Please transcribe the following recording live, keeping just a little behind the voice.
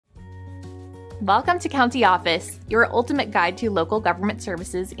Welcome to County Office, your ultimate guide to local government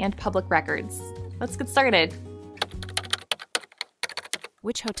services and public records. Let's get started.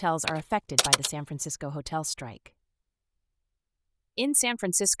 Which hotels are affected by the San Francisco hotel strike? In San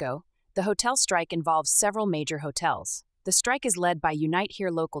Francisco, the hotel strike involves several major hotels. The strike is led by Unite Here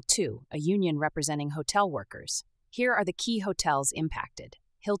Local 2, a union representing hotel workers. Here are the key hotels impacted.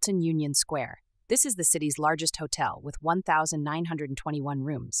 Hilton Union Square. This is the city's largest hotel with 1,921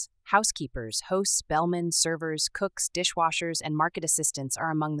 rooms. Housekeepers, hosts, bellmen, servers, cooks, dishwashers, and market assistants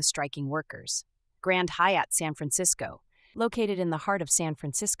are among the striking workers. Grand Hyatt San Francisco. Located in the heart of San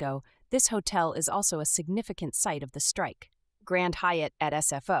Francisco, this hotel is also a significant site of the strike. Grand Hyatt at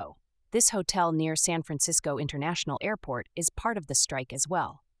SFO. This hotel near San Francisco International Airport is part of the strike as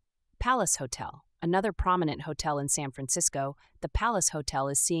well. Palace Hotel. Another prominent hotel in San Francisco, the Palace Hotel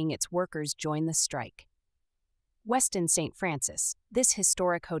is seeing its workers join the strike. Westin St. Francis. This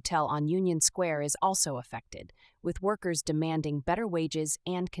historic hotel on Union Square is also affected, with workers demanding better wages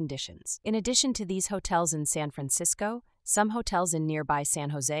and conditions. In addition to these hotels in San Francisco, some hotels in nearby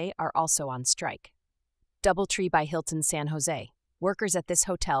San Jose are also on strike. DoubleTree by Hilton San Jose. Workers at this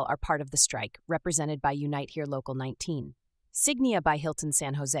hotel are part of the strike, represented by Unite Here Local 19. Signia by Hilton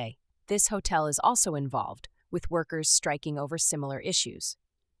San Jose. This hotel is also involved, with workers striking over similar issues.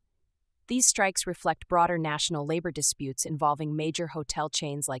 These strikes reflect broader national labor disputes involving major hotel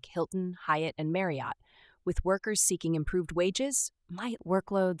chains like Hilton, Hyatt, and Marriott, with workers seeking improved wages,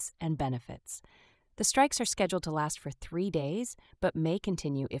 workloads, and benefits. The strikes are scheduled to last for 3 days, but may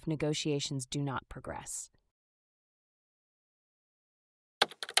continue if negotiations do not progress.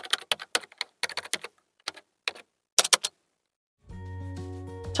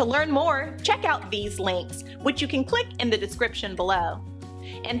 To learn more, check out these links, which you can click in the description below.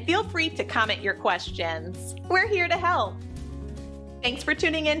 And feel free to comment your questions. We're here to help. Thanks for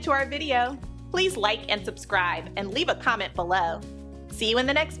tuning in to our video. Please like and subscribe and leave a comment below. See you in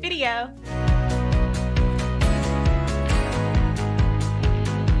the next video.